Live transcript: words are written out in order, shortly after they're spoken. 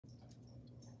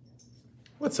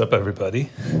What's up, everybody?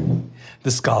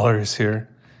 The Scholar is here,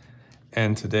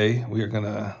 and today we're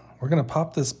gonna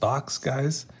pop this box,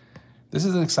 guys. This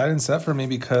is an exciting set for me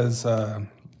because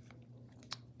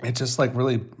it just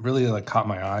really like caught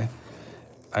my eye.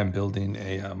 I'm building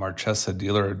a Marchesa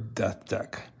Dealer Death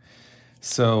deck,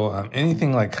 so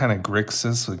anything like kind of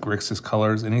Grixis with Grixis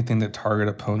colors, anything that target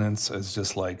opponents is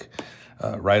just like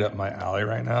right up my alley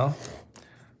right now.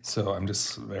 So I'm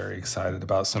just very excited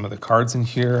about some of the cards in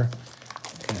here.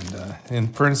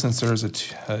 And for instance, there's a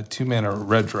 2-mana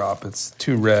red drop. It's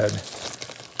 2 red.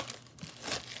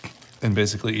 And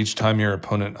basically each time your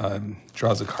opponent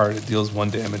draws a card, it deals 1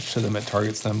 damage to them, it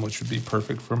targets them, which would be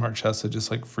perfect for Marchesa, just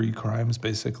like free crimes,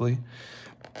 basically.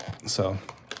 So,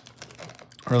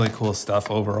 really cool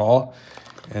stuff overall.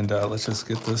 And let's just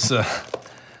get this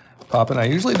popping. I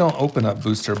usually don't open up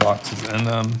booster boxes, and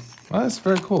well, that's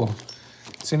very cool.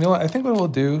 So you know what, I think what we'll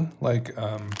do, like,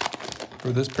 for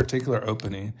this particular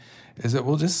opening is that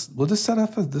we'll just set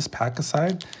up this pack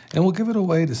aside and we'll give it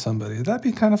away to somebody. That'd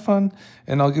be kind of fun.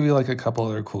 And I'll give you like a couple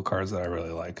other cool cards that I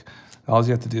really like. All you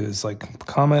have to do is like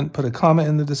put a comment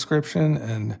in the description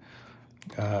and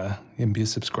be a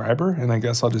subscriber. And I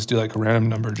guess I'll just do like a random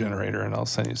number generator and I'll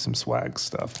send you some swag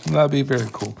stuff. And that'd be very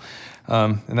cool.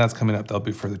 And that's coming up. That'll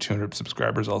be for the 200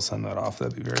 subscribers. I'll send that off.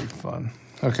 That'd be very fun.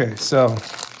 Okay, so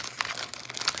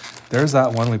there's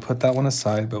that one. We put that one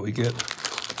aside, but we get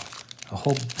a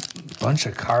whole bunch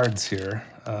of cards here.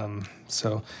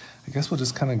 So I guess we'll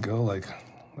just kind of go like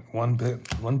one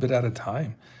bit at a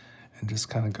time and just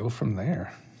kind of go from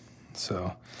there.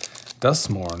 So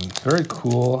Duskmourn, very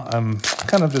cool. I'm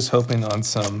kind of just hoping on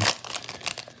some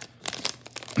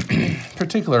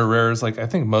particular rares. Like I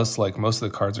think most of the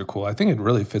cards are cool. I think it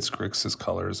really fits Grixis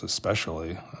colors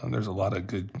especially. There's a lot of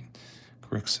good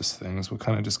Grixis things. We'll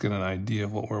kind of just get an idea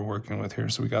of what we're working with here.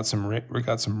 So we got some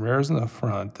rares in the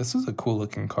front. This is a cool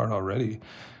looking card already.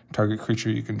 Target creature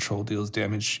you control deals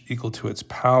damage equal to its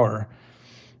power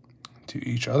to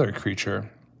each other creature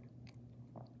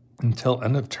until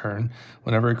end of turn.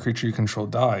 Whenever a creature you control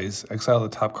dies, exile the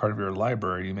top card of your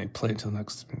library. You may play it until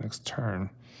next turn.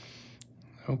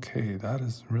 Okay, that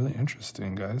is really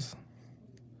interesting, guys.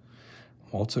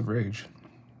 Waltz of Rage.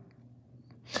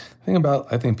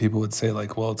 I think people would say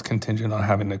like, well, it's contingent on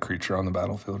having a creature on the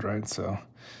battlefield, right? So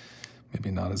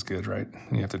maybe not as good, right?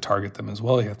 And you have to target them as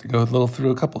well. You have to go through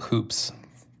a couple hoops.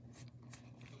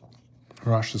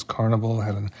 Rosh's Carnival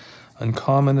had an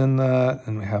uncommon in that,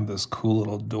 and we have this cool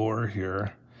little door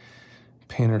here.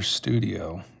 Painter's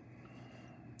Studio.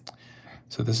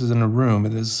 So this is in a room.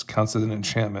 It counts as an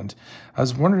enchantment. I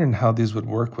was wondering how these would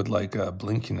work with like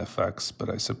blinking effects, but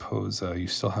I suppose you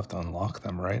still have to unlock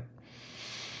them, right?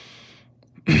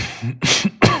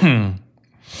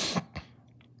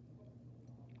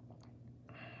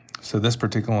 So this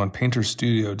particular one, Painter's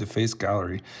Studio, Deface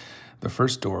Gallery. The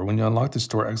first door. When you unlock this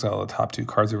door, exile the top 2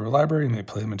 cards of your library. You may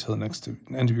play them until the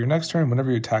end of your next turn.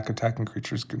 Whenever you attacking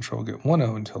creatures control, get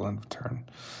 1/0 until end of turn.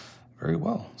 Very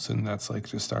well. So that's like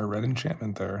just our red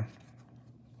enchantment there.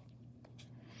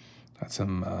 Got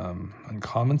some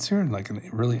uncommons here, and like a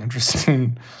really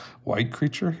interesting white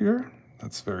creature here.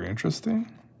 That's very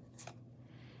interesting.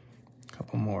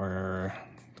 Couple more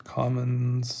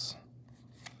commons.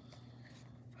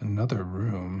 Another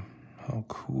room. How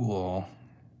cool.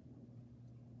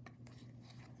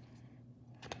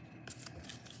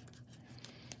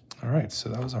 All right, so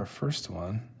that was our first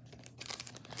one.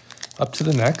 Up to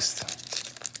the next.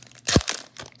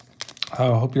 I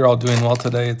hope you're all doing well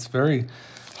today. It's very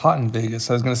hot in Vegas.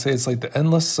 I was going to say it's like the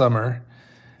endless summer,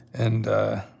 and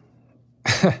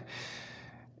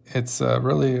it's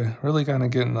really kind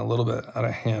of getting a little bit out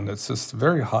of hand. It's just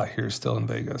very hot here still in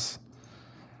Vegas.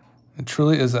 It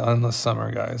truly is an endless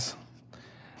summer, guys.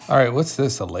 All right, what's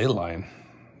this? A ley line.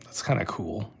 That's kind of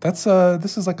cool. That's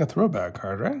this is like a throwback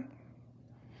card, right?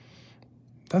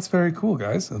 That's very cool,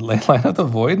 guys. A ley line of the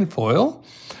void and foil.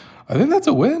 I think that's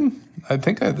a win. I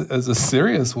think as a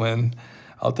serious win,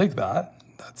 I'll take that.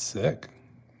 That's sick.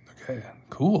 Okay,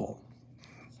 cool.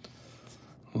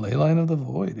 Ley line of the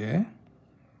void, eh?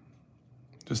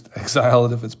 Just exile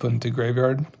it if it's put into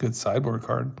graveyard. Good sideboard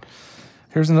card.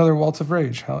 Here's another Waltz of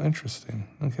Rage. How interesting.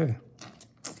 Okay.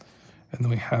 And then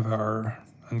we have our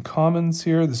uncommons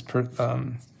here. This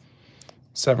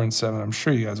Severance 7. I'm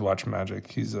sure you guys watch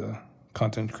Magic. He's a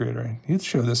content creator. He'd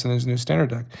show this in his new standard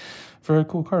deck. Very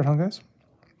cool card, huh, guys?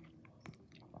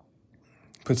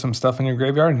 Put some stuff in your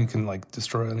graveyard and you can like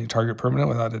destroy any target permanent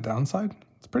without a downside.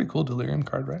 It's a pretty cool Delirium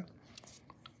card, right?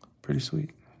 Pretty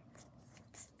sweet.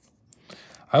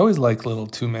 I always like little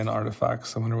 2-mana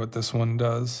artifacts. I wonder what this one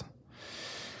does.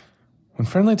 When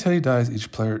friendly Teddy dies,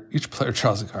 each player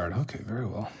draws a card. Okay, very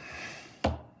well. I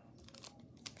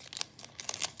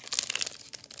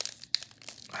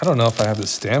don't know if I have the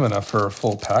stamina for a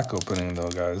full pack opening, though,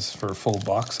 guys. For a full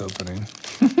box opening.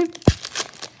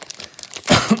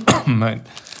 Might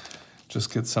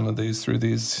just get some of these through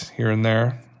these here and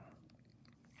there.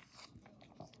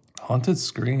 Haunted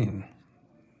Screen.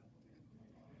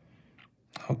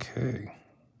 Okay.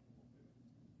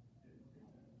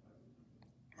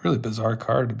 Really bizarre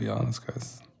card, to be honest,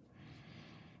 guys.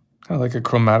 Kind of like a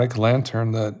chromatic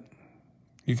lantern that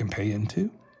you can pay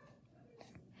into.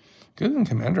 Good in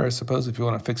Commander, I suppose, if you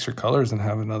want to fix your colors and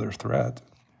have another threat.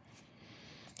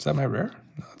 Is that my rare?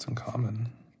 No, it's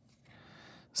uncommon.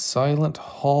 Silent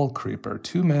Hall Creeper,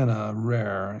 2 mana,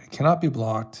 rare. It cannot be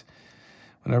blocked.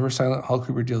 Whenever Silent Hall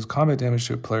Creeper deals combat damage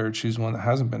to a player, choose one that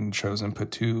hasn't been chosen.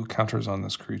 Put 2 counters on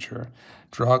this creature.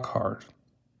 Draw a card.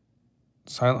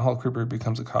 Silent Hall Creeper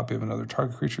becomes a copy of another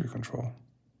target creature you control.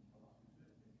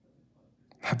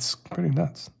 That's pretty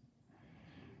nuts.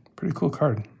 Pretty cool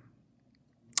card.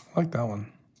 I like that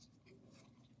one.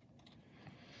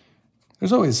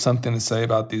 There's always something to say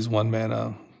about these 1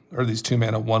 mana or these 2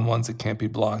 mana 1/1s that can't be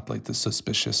blocked, like the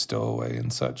Suspicious Stowaway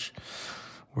and such,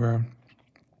 where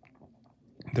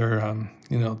they're,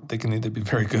 you know, they can either be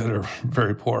very good or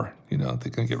very poor. You know, they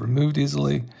can get removed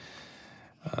easily,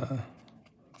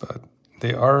 but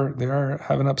they are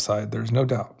have an upside. There's no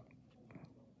doubt.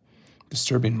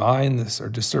 Disturbing Mind, or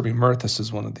Disturbing Mirth. This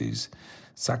is one of these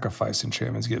sacrifice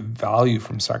enchantments. You get value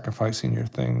from sacrificing your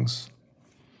things.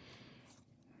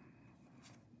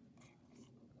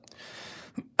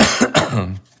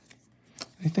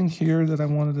 Anything here that I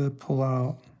wanted to pull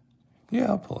out? Yeah,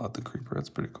 I'll pull out the Creeper. That's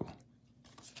pretty cool.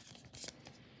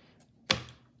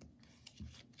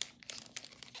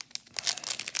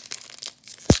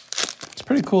 It's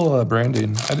pretty cool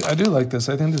branding. I do like this.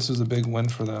 I think this was a big win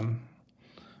for them.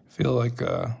 I feel like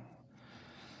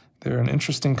they're an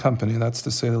interesting company, that's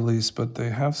to say the least, but they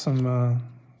have some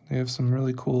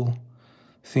really cool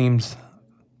themed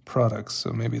products,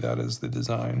 so maybe that is the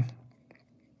design.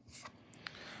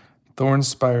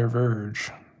 Thornspire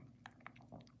Verge.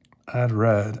 Add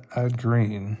red, add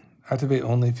green. Activate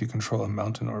only if you control a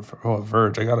mountain or a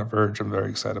Verge. I got a Verge. I'm very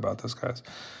excited about this, guys.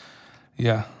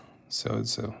 Yeah, so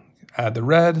add the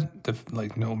red,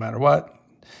 like no matter what.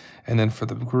 And then for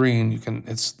the green, you can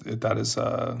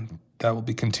that will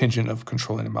be contingent of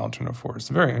controlling a mountain or forest. It's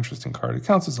a very interesting card. It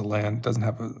counts as a land. It doesn't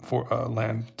have a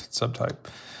land subtype.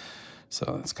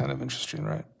 So it's kind of interesting,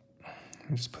 right? Let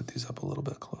me just put these up a little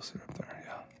bit closer up there. Yeah.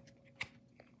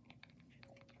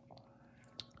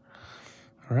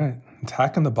 All right.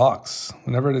 Attack in the box.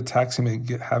 Whenever it attacks, you may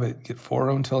have it get 4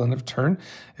 until end of turn.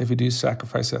 If you do,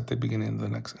 sacrifice it at the beginning of the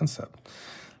next end step.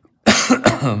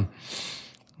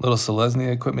 Little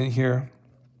Selesnya equipment here.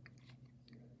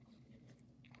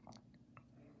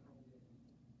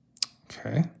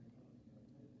 Okay.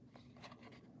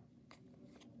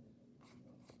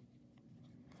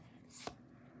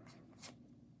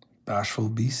 Bashful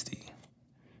Beastie.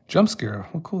 Jump scare.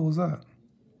 How cool is that?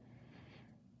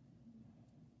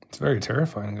 It's very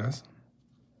terrifying, guys.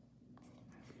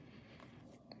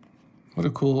 What a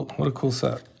cool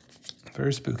set.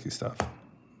 Very spooky stuff.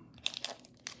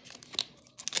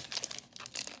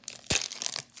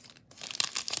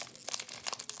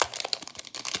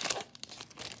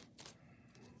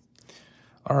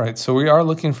 All right, so we are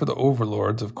looking for the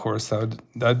Overlords, of course.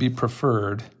 That'd be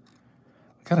preferred.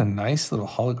 We got a nice little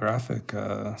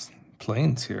holographic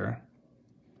planes here.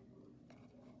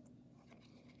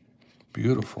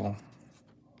 Beautiful.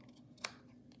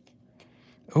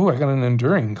 Oh, I got an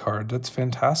Enduring card. That's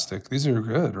fantastic. These are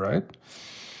good, right?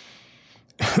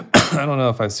 I don't know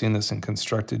if I've seen this in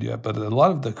Constructed yet, but a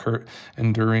lot of the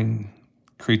Enduring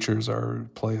creatures are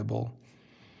playable.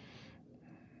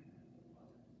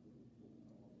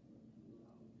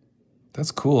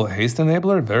 That's cool. A haste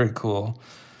enabler? Very cool.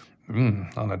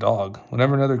 On a dog.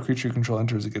 Whenever another creature you control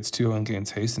enters, it gets 2 and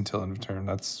gains haste until end of turn.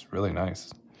 That's really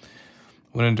nice.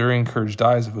 When Enduring Courage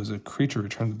dies, if it was a creature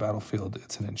returned to the battlefield,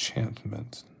 it's an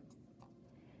enchantment.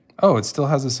 Oh, it still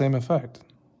has the same effect.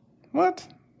 What?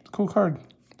 Cool card.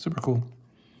 Super cool.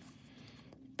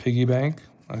 Piggy Bank.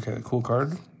 Okay, cool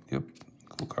card. Yep,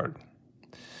 cool card.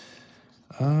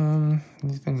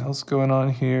 Anything else going on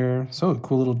here? So a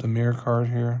cool little Dimir card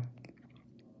here.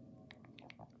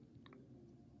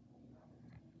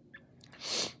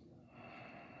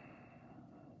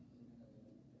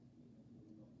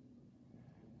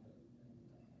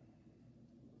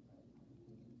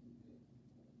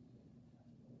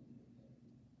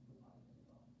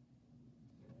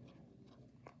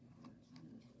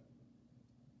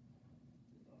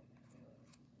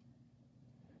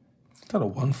 that a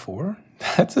 1/4?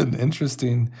 That's an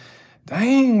interesting...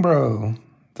 Dang, bro.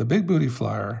 The big booty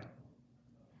flyer.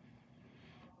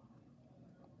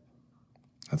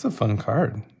 That's a fun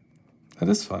card. That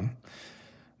is fun.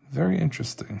 Very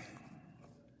interesting.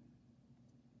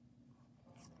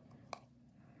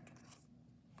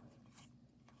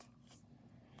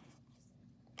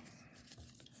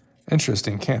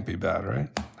 Interesting can't be bad, right?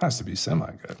 Has to be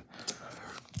semi-good.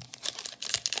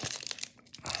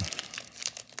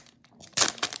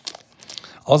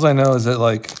 All I know is that,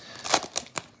 like,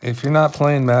 if you're not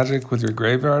playing Magic with your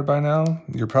graveyard by now,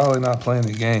 you're probably not playing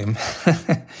the game.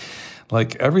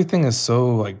 Like, everything is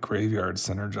so, like, graveyard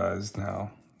synergized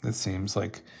now, it seems.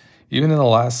 Like, even in the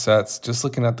last sets, just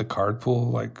looking at the card pool,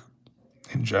 like,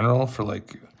 in general, for,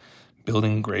 like,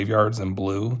 building graveyards in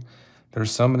blue,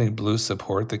 there's so many blue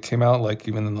support that came out. Like,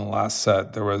 even in the last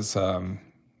set, there was,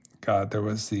 there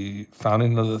was the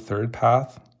Founding of the Third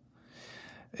Path,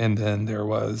 and then there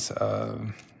was,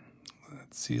 let's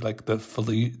see, like, the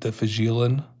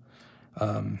Fijilan,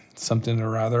 something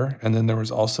or other, and then there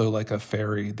was also like a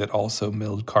fairy that also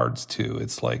milled cards too.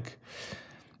 It's like,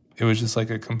 it was just like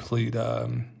a complete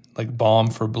like bomb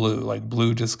for blue. Like,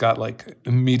 blue just got like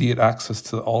immediate access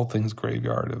to all things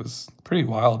graveyard. It was pretty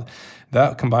wild.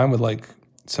 That combined with like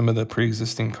some of the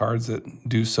pre-existing cards that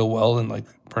do so well in, like,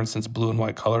 for instance, blue and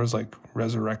white colors, like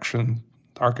resurrection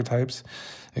archetypes,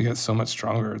 it gets so much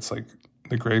stronger. It's like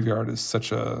the graveyard is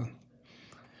such a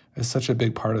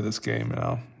big part of this game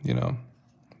now, you know.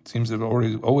 It seems it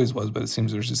always was, but it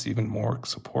seems there's just even more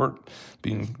support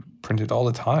being printed all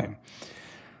the time.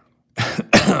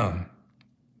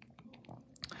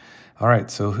 All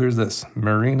right, so here's this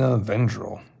Marina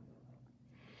Vendril.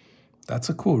 That's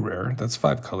a cool rare. That's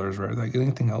 5 colors rare. Did I get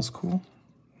anything else cool?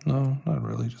 No, not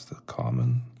really, just a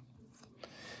common.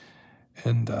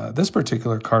 And this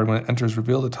particular card, when it enters,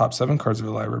 reveal the top 7 cards of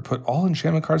your library. Put all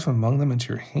enchantment cards from among them into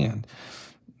your hand.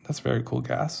 That's very cool,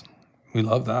 Gas. We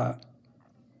love that.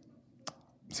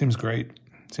 Seems great.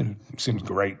 Seems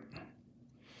great.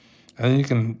 And then you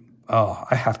can... Oh,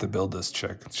 I have to build this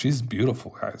chick. She's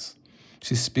beautiful, guys.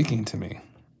 She's speaking to me.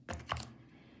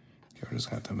 Okay, we're just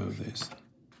going to have to move these.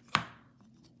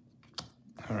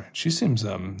 All right. She seems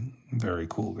very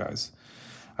cool, guys.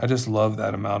 I just love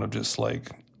that amount of just,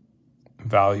 like,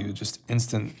 value. Just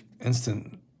instant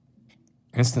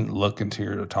look into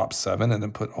your top 7 and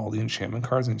then put all the enchantment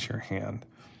cards into your hand.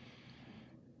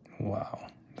 Wow,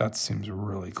 that seems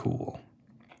really cool.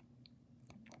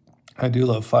 I do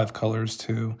love 5 colors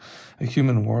too. A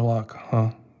human warlock,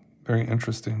 huh? Very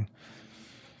interesting.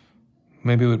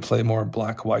 Maybe it would play more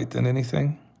black-white than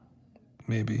anything.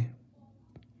 Maybe.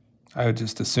 I would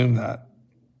just assume that.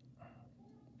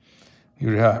 You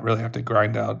would really have to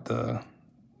grind out the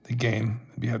game.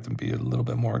 You have to be a little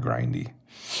bit more grindy.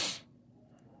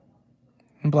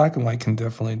 And black and white can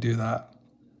definitely do that.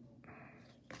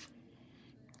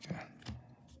 Okay.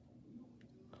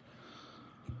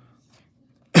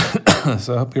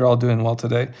 So I hope you're all doing well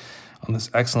today on this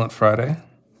excellent Friday.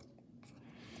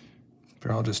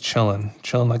 You're all just chilling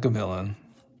like a villain.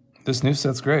 This new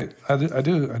set's great. I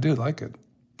do like it.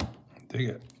 Dig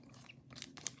it.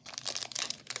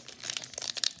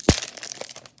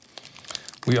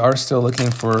 We are still looking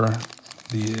for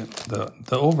the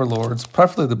overlords.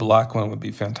 Preferably the black one would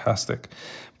be fantastic,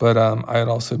 but I'd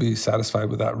also be satisfied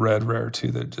with that red rare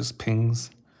too that just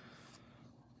pings.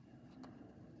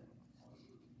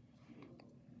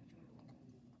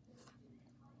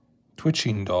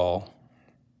 Twitching doll.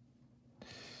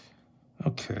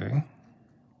 Okay.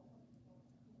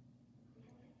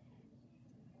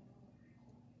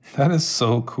 That is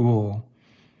so cool.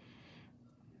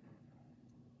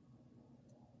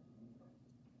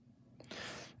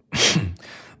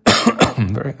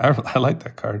 I like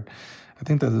that card. I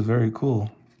think that is very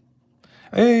cool.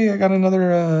 Hey, I got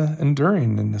another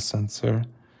enduring in this sense here.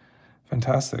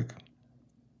 Fantastic.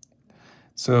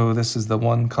 So this is the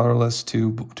 1 colorless to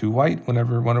white.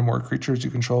 Whenever 1 or more creatures you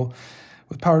control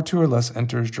with power 2 or less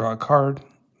enters, draw a card.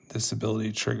 This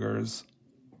ability triggers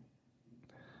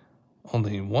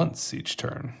only once each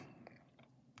turn.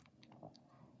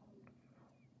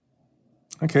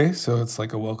 Okay, so it's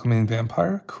like a welcoming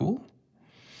vampire. Cool.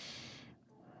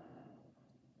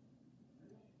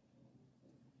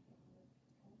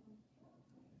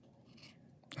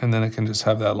 And then it can just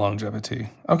have that longevity.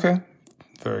 Okay,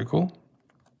 very cool.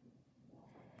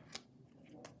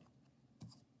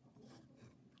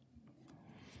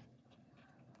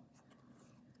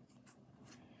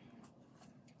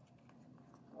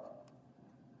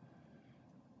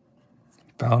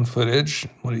 Found footage.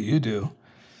 What do you do?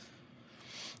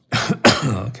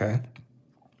 Okay.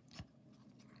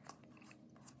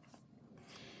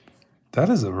 That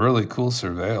is a really cool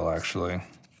surveil, actually.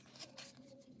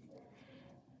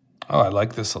 Oh, I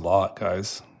like this a lot,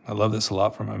 guys. I love this a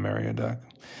lot for my Mario deck.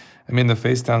 I mean, the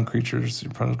face-down creatures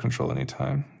your opponent control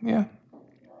anytime. Yeah.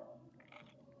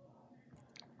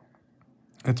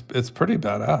 It's pretty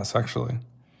badass, actually.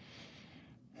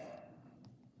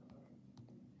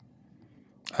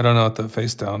 I don't know if the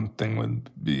face-down thing would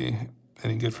be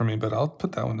any good for me, but I'll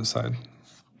put that one aside.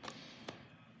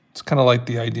 It's kind of like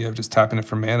the idea of just tapping it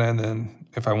for mana, and then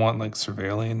if I want, like,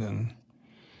 surveilling and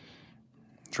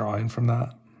drawing from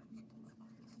that.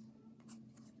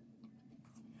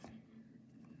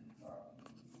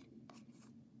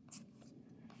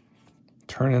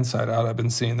 Turn Inside Out. I've been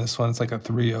seeing this one. It's like a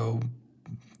 3/0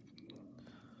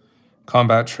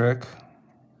 combat trick.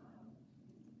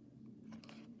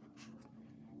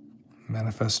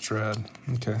 Manifest Dread.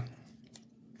 Okay.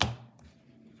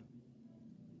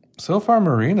 So far,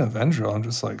 Marina Vendril, I'm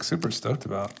just like super stoked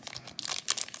about.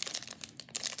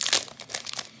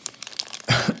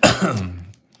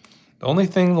 The only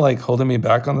thing like holding me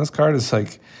back on this card is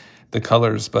like the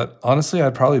colors, but honestly,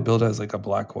 I'd probably build it as like a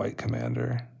black-white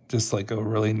commander. Just like a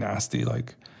really nasty,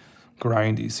 like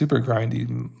grindy, super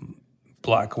grindy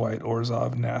black-white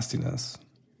Orzhov nastiness.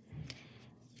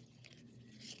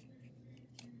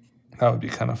 That would be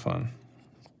kind of fun.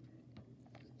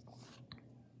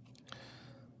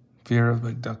 Fear of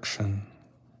Abduction.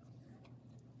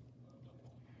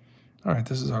 All right,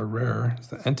 this is our rare. It's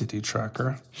the Entity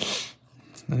Tracker.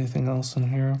 Anything else in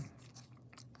here?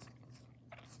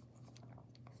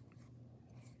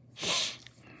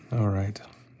 All right.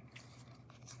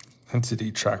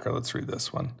 Entity Tracker, let's read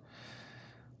this one.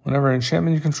 Whenever an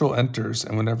enchantment you control enters,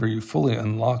 and whenever you fully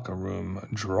unlock a room,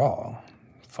 draw.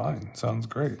 Fine, sounds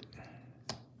great.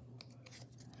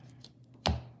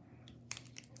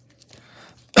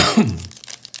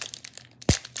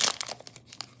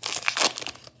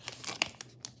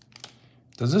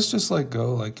 Does this just like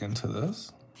go like into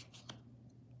this?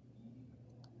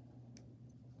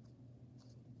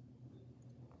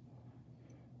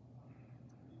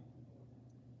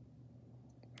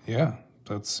 Yeah,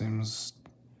 that seems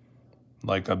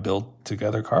like a built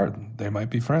together card. They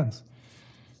might be friends.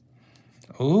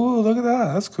 Ooh, look at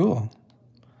that. That's cool.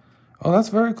 Oh, that's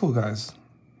very cool, guys.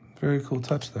 Very cool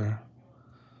touch there.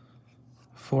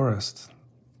 Forest.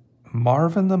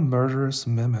 Marvin the Murderous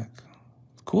Mimic.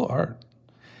 Cool art.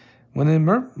 When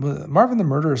Marvin the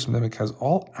Murderous Mimic has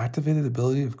all activated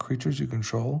ability of creatures you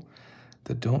control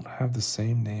that don't have the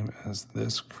same name as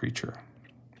this creature.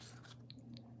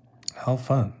 How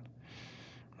fun.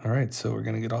 All right, so we're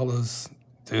going to get all those.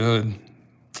 Dude.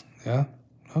 Yeah,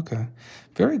 okay.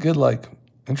 Very good, like,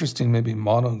 interesting, maybe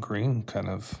mono green kind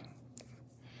of.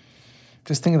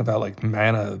 Just thinking about, like,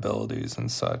 mana abilities and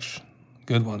such.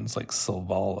 Good ones like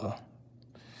Sylvala.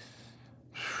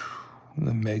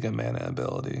 The mega mana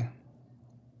ability.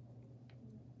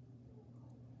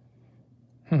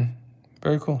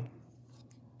 Very cool.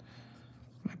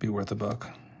 Might be worth a buck.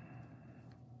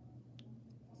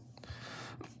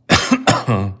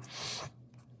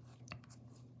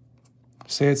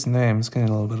 Say its name. It's getting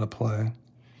a little bit of play.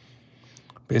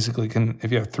 Basically,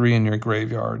 if you have 3 in your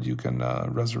graveyard, you can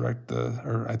resurrect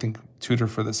or I think tutor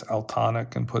for this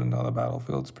Altonic and put it on the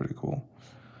battlefield. It's pretty cool.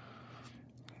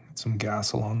 Get some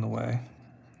gas along the way.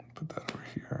 Put that over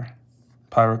here.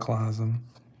 Pyroclasm.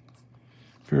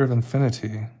 Fear of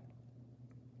Infinity.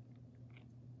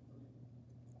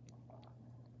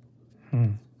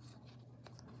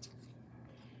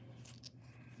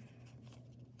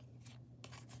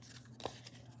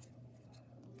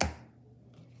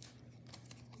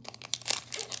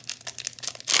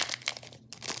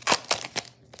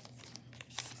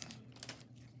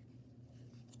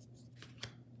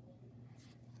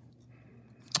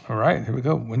 All right, here we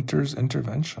go. Winter's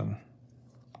Intervention.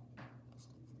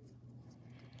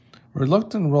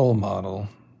 Reluctant Role Model.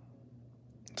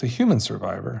 It's a human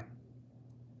survivor.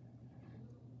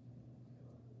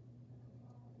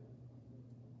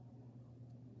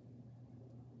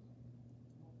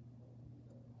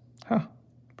 Huh,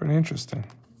 pretty interesting.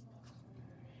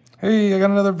 Hey, I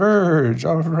got another Verge.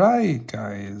 All right,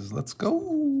 guys, let's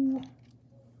go.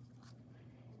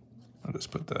 I'll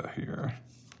just put that here.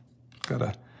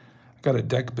 Got a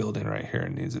deck building right here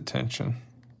and needs attention.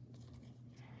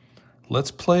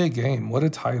 Let's play a game. What a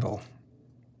title.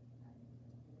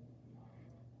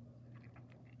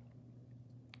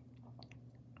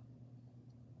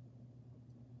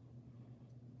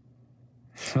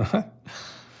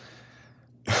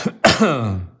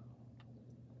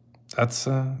 That's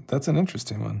an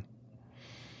interesting one.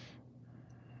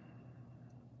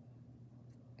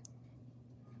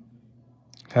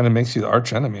 Kind of makes you the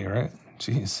arch enemy, right?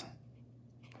 Jeez.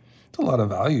 It's a lot of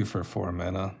value for 4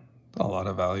 mana. A lot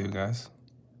of value, guys.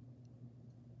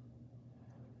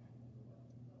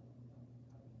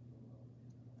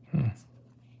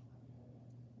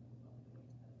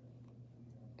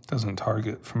 Doesn't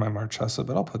target for my Marchesa,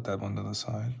 but I'll put that one to the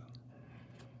side.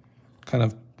 Kind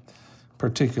of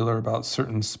particular about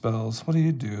certain spells. What do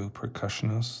you do,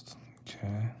 Percussionist?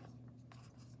 Okay.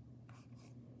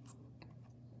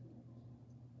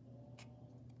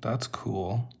 That's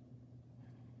cool.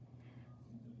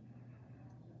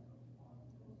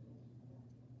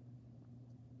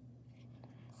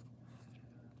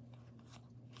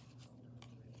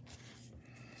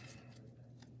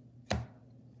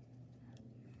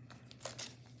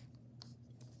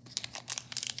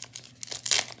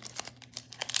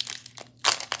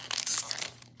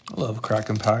 I love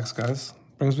cracking packs, guys.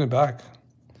 Brings me back.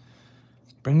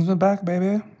 Brings me back,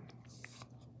 baby.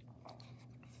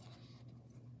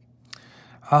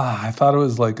 I thought it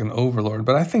was like an Overlord,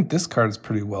 but I think this card is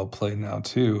pretty well played now,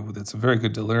 too. It's a very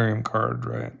good Delirium card,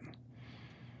 right?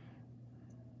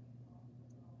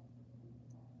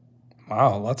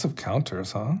 Wow, lots of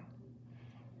counters, huh?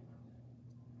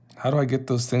 How do I get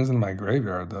those things in my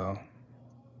graveyard, though?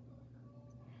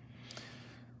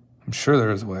 I'm sure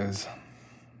there's ways.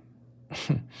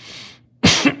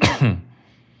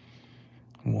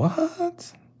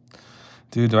 What?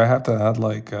 Dude, do I have to add,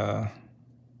 like,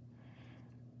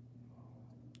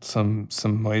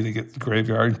 some way to get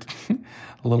graveyard,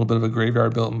 a little bit of a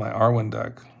graveyard built in my Arwen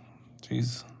deck?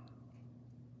 Jeez.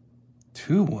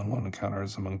 2 1/1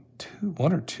 counters among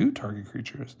 1 or 2 target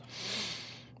creatures.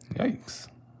 Yikes.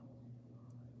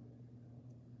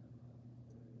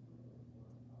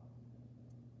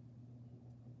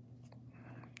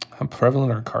 How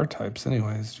prevalent are card types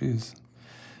anyways? Jeez.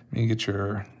 You get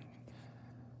your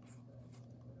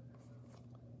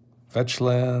fetch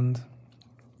land.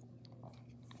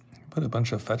 Put a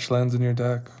bunch of fetch lands in your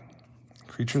deck.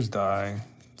 Creatures die.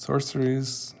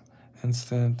 Sorceries,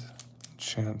 instant,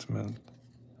 enchantment,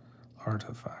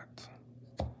 artifact,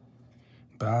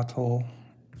 battle.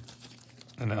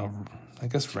 And now, I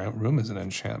guess room is an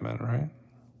enchantment, right?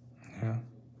 Yeah.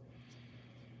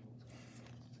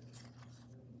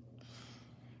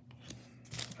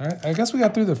 All right, I guess we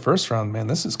got through the first round, man.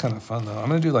 This is kind of fun, though. I'm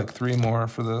going to do like 3 more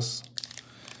for this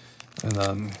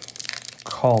and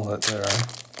call it there.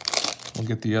 We'll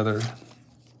get the other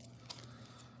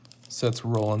sets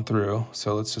rolling through.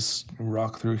 So let's just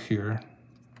rock through here.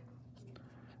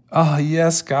 Ah,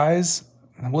 yes, guys.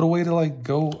 What a way to like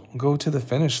go to the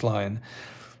finish line.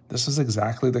 This is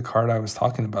exactly the card I was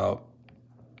talking about.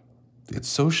 It's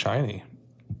so shiny.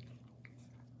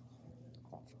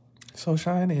 So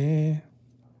shiny.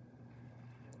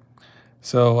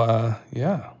 So,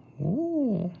 yeah.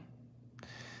 Ooh.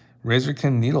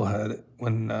 Razorkin Needlehead.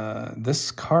 When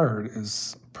this card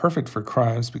is perfect for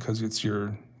crimes because it's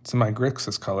in my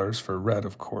Grixis colors for red,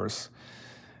 of course.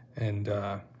 And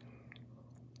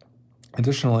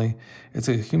additionally, it's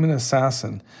a human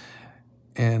assassin.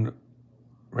 And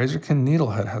Razorkin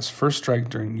Needlehead has first strike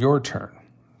during your turn.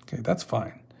 Okay, that's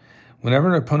fine. Whenever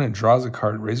an opponent draws a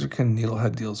card, Razorkin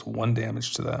Needlehead deals 1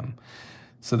 damage to them.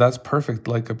 So that's perfect.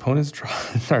 Like opponents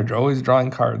are always drawing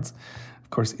cards,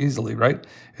 of course, easily, right?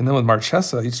 And then with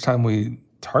Marchesa, each time we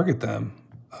target them,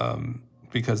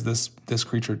 because this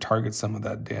creature targets some of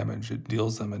that damage, it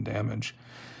deals them a damage.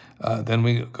 Then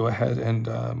we go ahead and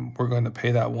we're going to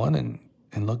pay that 1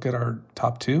 and look at our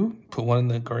top 2, put 1 in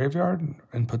the graveyard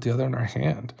and put the other in our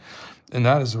hand. And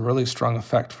that is a really strong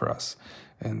effect for us.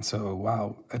 And so,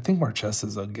 wow, I think Marchesa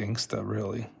is a gangsta,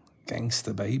 really.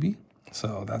 Gangsta, baby.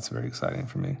 So that's very exciting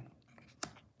for me.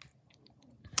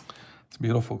 It's a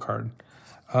beautiful card.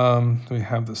 We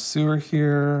have the sewer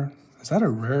here. Is that a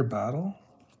rare battle?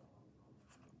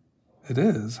 It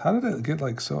is. How did it get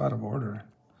like so out of order?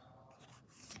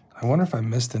 I wonder if I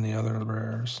missed any other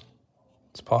rares.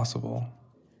 It's possible.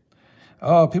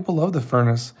 Oh, people love the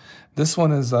furnace. This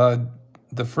one is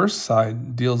the first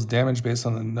side deals damage based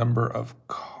on the number of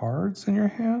cards in your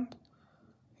hand.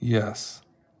 Yes.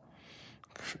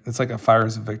 It's like a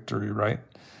fire's victory, right?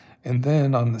 And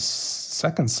then on the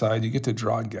second side, you get to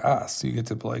draw gas. You get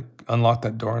to like unlock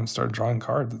that door and start drawing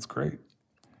cards. That's great.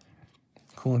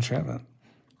 Cool enchantment.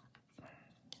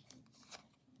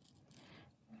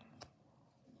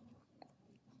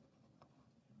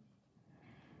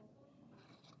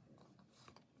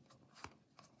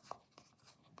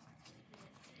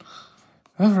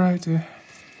 All right, dude.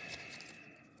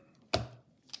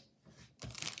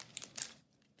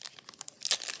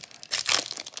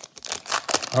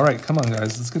 All right, come on,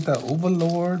 guys. Let's get that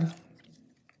Overlord.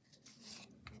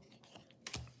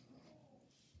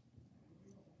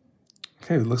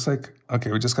 Okay, it looks like, okay,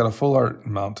 we just got a full art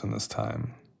mountain this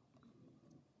time.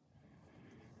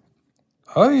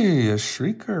 Oh, a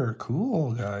Shrieker.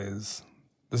 Cool, guys.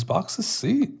 This box is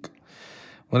sick.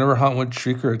 Whenever Hauntwood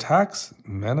Shrieker attacks,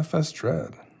 manifest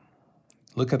dread.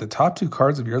 Look at the top 2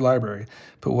 cards of your library.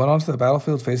 Put one onto the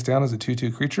battlefield face down as a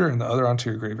 2/2 creature and the other onto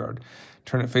your graveyard.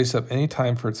 Turn it face up any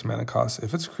time for its mana cost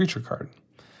if it's a creature card.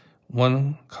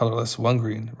 1 colorless, 1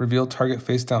 green. Reveal target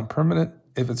face down permanent.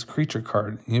 If it's a creature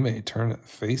card, you may turn it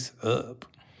face up.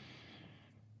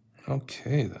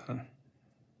 Okay, then.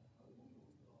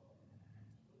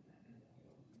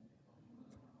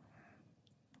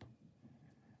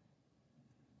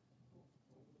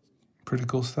 Pretty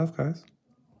cool stuff, guys.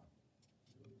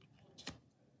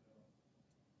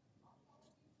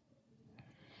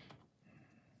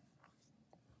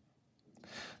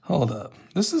 Hold up.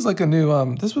 This is like a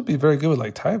new, this would be very good with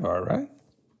like Tyvar, right?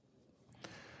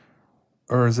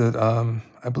 Or is it,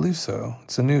 I believe so.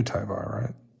 It's a new Tyvar,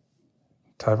 right?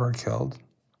 Tyvar killed.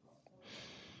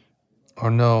 Or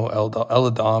no,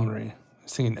 Eladamri. I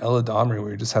was thinking Eladamri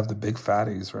where you just have the big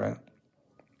fatties, right?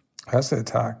 Has to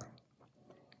attack.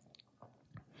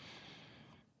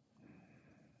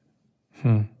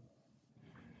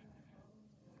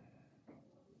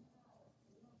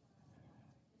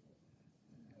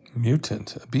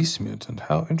 Mutant, a beast mutant.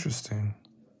 How interesting.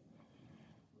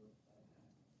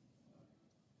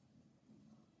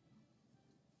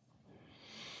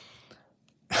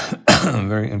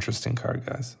 Very interesting card,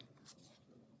 guys.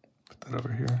 Put that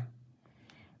over here.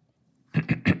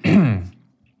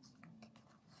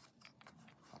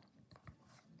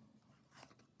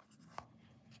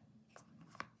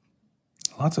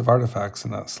 Lots of artifacts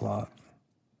in that slot.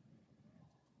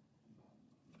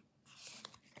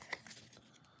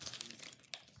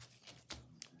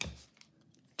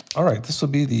 All right, this will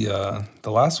be the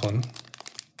last one.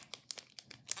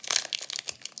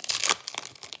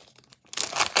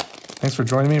 Thanks for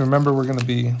joining me. Remember, we're going to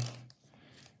be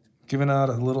giving out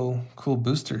a little cool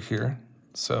booster here.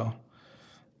 So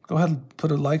go ahead and put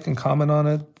a like and comment on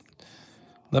it.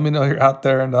 Let me know you're out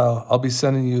there, and I'll be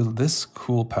sending you this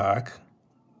cool pack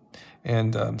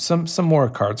and some more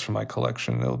cards from my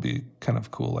collection. It'll be kind of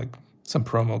cool, like some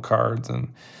promo cards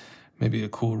and maybe a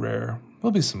cool rare.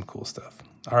 There'll be some cool stuff.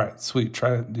 All right, sweet.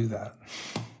 Try to do that.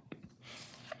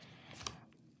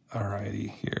 All righty,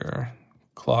 here.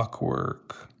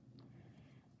 Clockwork.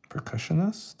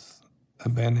 Percussionist.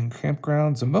 Abandoned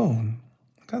Campground. Zamone.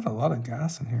 Got a lot of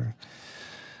gas in here.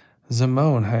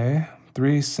 Zamone, hey?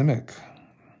 3 Simic.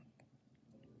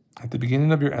 At the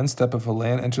beginning of your end step, if a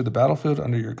land entered the battlefield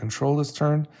under your control this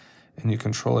turn, and you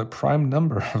control a prime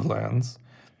number of lands,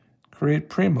 create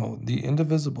Primo, the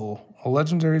Indivisible, a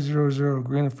legendary 0/0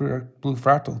 green and blue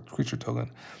fractal creature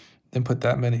token. Then put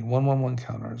that many 1/1/1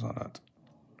 counters on it.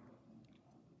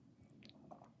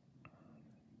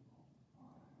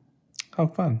 How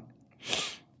fun.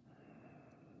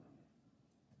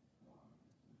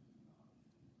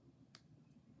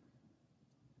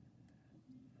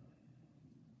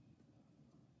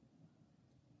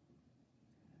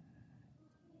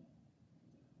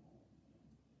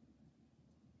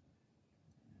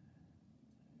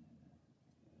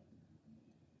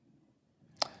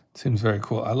 Seems very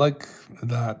cool. I like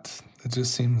that. It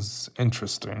just seems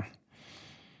interesting.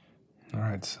 All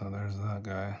right, so there's that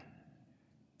guy.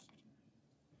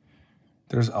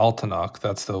 There's Altanok.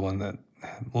 That's the one that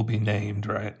will be named,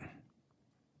 right?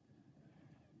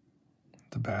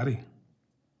 The baddie.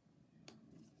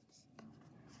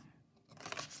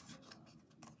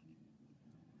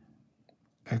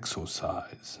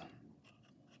 Exercise.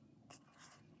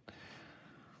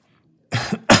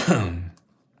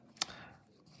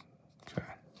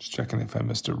 Just checking if I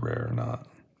missed a rare or not.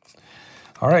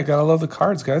 All right, gotta love the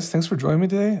cards, guys. Thanks for joining me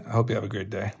today. I hope you have a great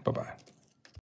day. Bye-bye.